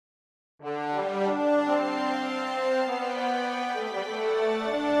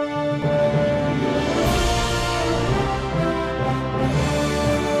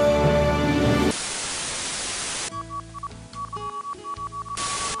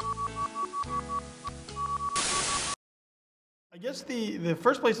guess the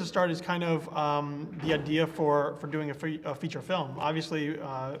first place to start is kind of the idea for doing a feature film. Obviously,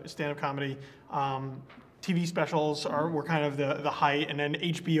 stand-up comedy, TV specials were kind of the height, and then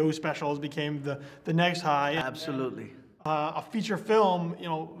HBO specials became the next high. Absolutely. A feature film,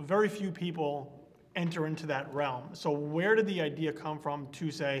 very few people enter into that realm. So where did the idea come from to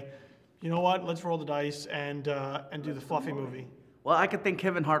say, you know what, let's roll the dice and do the fluffy movie? Well, I could thank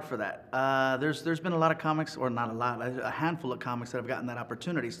Kevin Hart for that. There's been a lot of comics, or not a lot, a handful of comics that have gotten that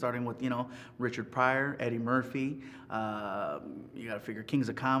opportunity, starting with, Richard Pryor, Eddie Murphy, you got to figure Kings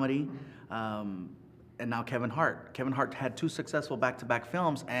of Comedy, and now Kevin Hart. Kevin Hart had 2 successful back-to-back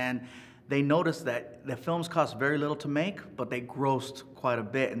films, and they noticed that the films cost very little to make, but they grossed quite a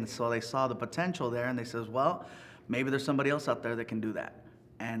bit, and so they saw the potential there, and they says, well, maybe there's somebody else out there that can do that.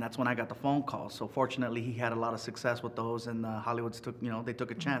 And that's when I got the phone call. So fortunately, he had a lot of success with those, and Hollywood's took, they took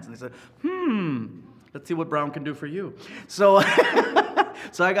a chance, and they said, let's see what Brown can do for you. So,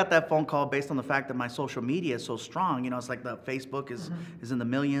 so I got that phone call based on the fact that my social media is so strong. It's like the Facebook is in the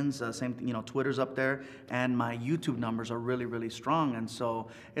millions, same thing, Twitter's up there, and my YouTube numbers are really, really strong. And so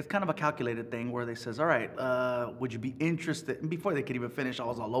it's kind of a calculated thing where they says, all right, would you be interested? And before they could even finish, I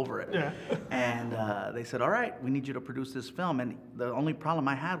was all over it. Yeah. And they said, all right, we need you to produce this film. And the only problem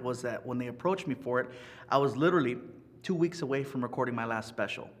I had was that when they approached me for it, I was literally 2 weeks away from recording my last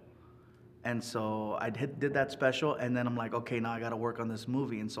special. And so I did that special, and then I'm like, okay, now I got to work on this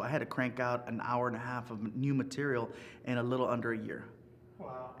movie. And so I had to crank out an hour and a half of new material in a little under a year.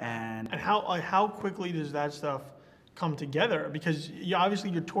 Wow. And how quickly does that stuff come together? Because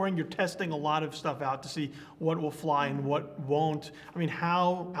obviously you're touring, you're testing a lot of stuff out to see what will fly and what won't. I mean,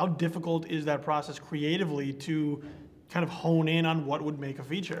 how difficult is that process creatively to kind of hone in on what would make a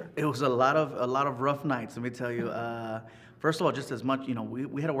feature? It was a lot of rough nights, let me tell you. First of all, just as much,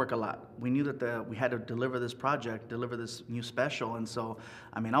 we had to work a lot. We knew that we had to deliver this project, deliver this new special, and so,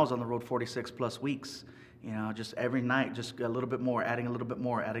 I was on the road 46 plus weeks. Just every night, just a little bit more, adding a little bit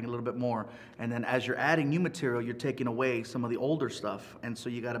more, adding a little bit more. And then as you're adding new material, you're taking away some of the older stuff. And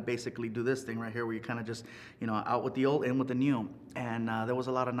so you got to basically do this thing right here where you kind of just, out with the old, in with the new. And there was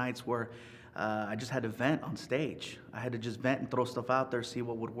a lot of nights where I just had to vent on stage. I had to just vent and throw stuff out there, see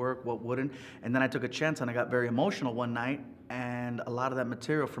what would work, what wouldn't. And then I took a chance and I got very emotional one night, and a lot of that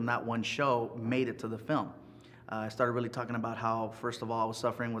material from that one show made it to the film. I started really talking about how, first of all, I was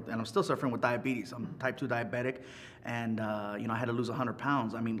suffering with, and I'm still suffering with diabetes. I'm type 2 diabetic, and I had to lose 100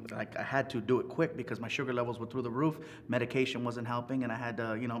 pounds. I had to do it quick because my sugar levels were through the roof. Medication wasn't helping, and I had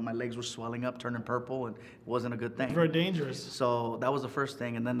to, my legs were swelling up, turning purple, and it wasn't a good thing. Very dangerous. So that was the first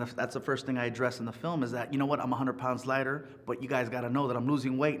thing, and then that's the first thing I address in the film is that, I'm 100 pounds lighter, but you guys got to know that I'm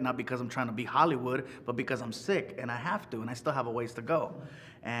losing weight, not because I'm trying to be Hollywood, but because I'm sick, and I have to, and I still have a ways to go.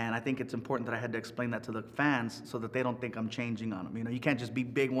 And I think it's important that I had to explain that to the fans so that they don't think I'm changing on them. You can't just be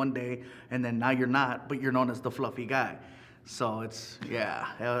big one day and then now you're not, but you're known as the fluffy guy. So it's,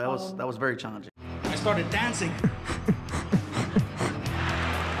 that was very challenging. I started dancing.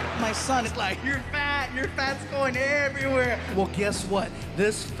 My son is like, your fat's going everywhere. Well, guess what?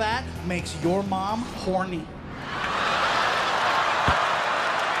 This fat makes your mom horny.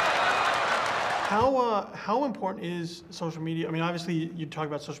 How important is social media? Obviously, you talk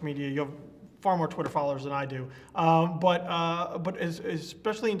about social media. You have far more Twitter followers than I do. But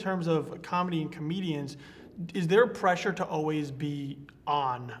especially in terms of comedy and comedians, is there pressure to always be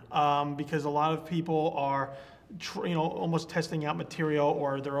on? Because a lot of people are, almost testing out material,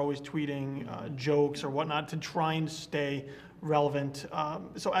 or they're always tweeting jokes or whatnot to try and stay relevant.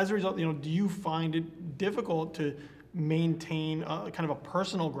 So as a result, do you find it difficult to maintain kind of a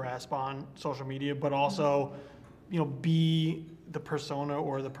personal grasp on social media, but also, be the persona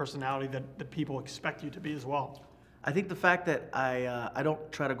or the personality that people expect you to be as well? I think the fact that I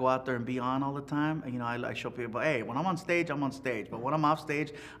don't try to go out there and be on all the time. I show people, hey, when I'm on stage, I'm on stage. But when I'm off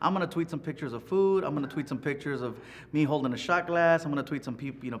stage, I'm gonna tweet some pictures of food. I'm gonna tweet some pictures of me holding a shot glass. I'm gonna tweet some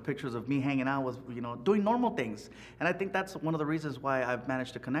pictures of me hanging out with, doing normal things. And I think that's one of the reasons why I've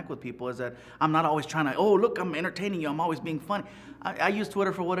managed to connect with people is that I'm not always trying to, oh, look, I'm entertaining you. I'm always being funny. I use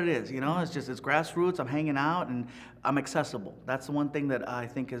Twitter for what it is. It's grassroots. I'm hanging out and I'm accessible. That's the one thing that I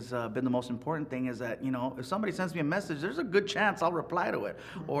think has been the most important thing is that, if somebody sends me a message, there's a good chance I'll reply to it.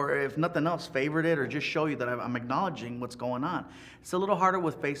 Or if nothing else, favorite it or just show you that I'm acknowledging what's going on. It's a little harder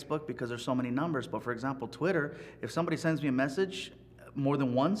with Facebook because there's so many numbers. But for example, Twitter, if somebody sends me a message more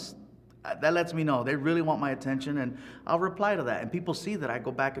than once, That lets me know they really want my attention, and I'll reply to that. And people see that I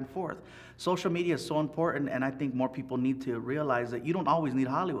go back and forth. Social media is so important, and I think more people need to realize that you don't always need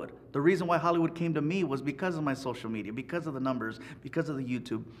Hollywood. The reason why Hollywood came to me was because of my social media, because of the numbers, because of the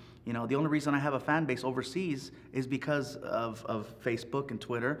YouTube. You know, the only reason I have a fan base overseas is because of Facebook and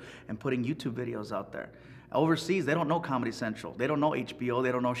Twitter and putting YouTube videos out there. Overseas, they don't know Comedy Central. They don't know HBO.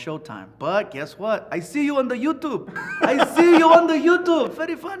 They don't know Showtime. But guess what? I see you on the YouTube. I see you on the YouTube.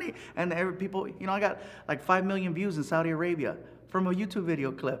 Very funny. And people, you know, I got like 5 million views in Saudi Arabia from a YouTube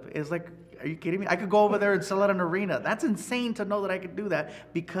video clip. It's like, are you kidding me? I could go over there and sell out an arena. That's insane to know that I could do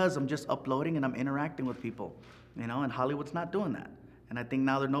that because I'm just uploading and I'm interacting with people. You know, and Hollywood's not doing that. And I think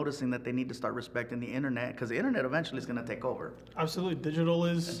now they're noticing that they need to start respecting the internet, because the internet eventually is going to take over. Absolutely.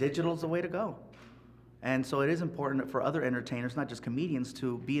 Digital's the way to go. And so it is important for other entertainers, not just comedians,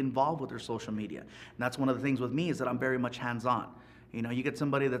 to be involved with their social media. And that's one of the things with me, is that I'm very much hands-on. You know, you get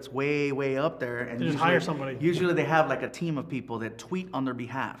somebody that's way, way up there, and just hire somebody. Usually they have like a team of people that tweet on their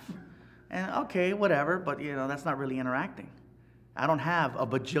behalf. And okay, whatever, but you know, that's not really interacting. I don't have a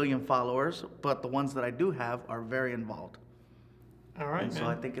bajillion followers, but the ones that I do have are very involved. All right, and man. So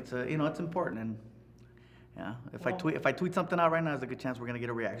I think it's it's important. And yeah, if I tweet something out right now, there's a good chance we're gonna get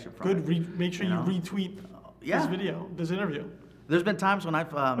a reaction from it. Make sure you retweet this video, this interview. There's been times when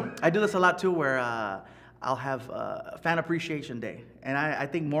I do this a lot too, where I'll have Fan Appreciation Day. And I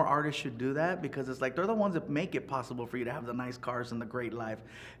think more artists should do that, because it's like they're the ones that make it possible for you to have the nice cars and the great life.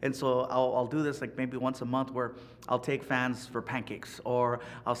 And so I'll do this like maybe once a month, where I'll take fans for pancakes, or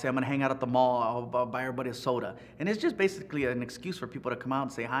I'll say I'm gonna hang out at the mall, I'll buy everybody a soda. And it's just basically an excuse for people to come out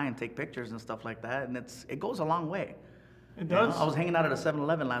and say hi and take pictures and stuff like that. And it goes a long way. It does. You know, I was hanging out at a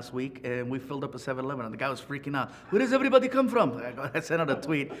 7-Eleven last week, and we filled up a 7-Eleven, and the guy was freaking out. Where does everybody come from? I sent out a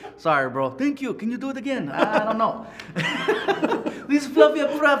tweet. Sorry, bro. Thank you. Can you do it again? I don't know. This Fluffy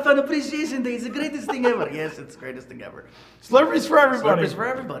Fan Appreciation Day is the greatest thing ever. Yes, it's the greatest thing ever. Celebrities for everybody. Celebrities for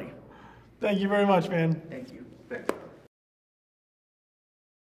everybody. Thank you very much, man. Thank you.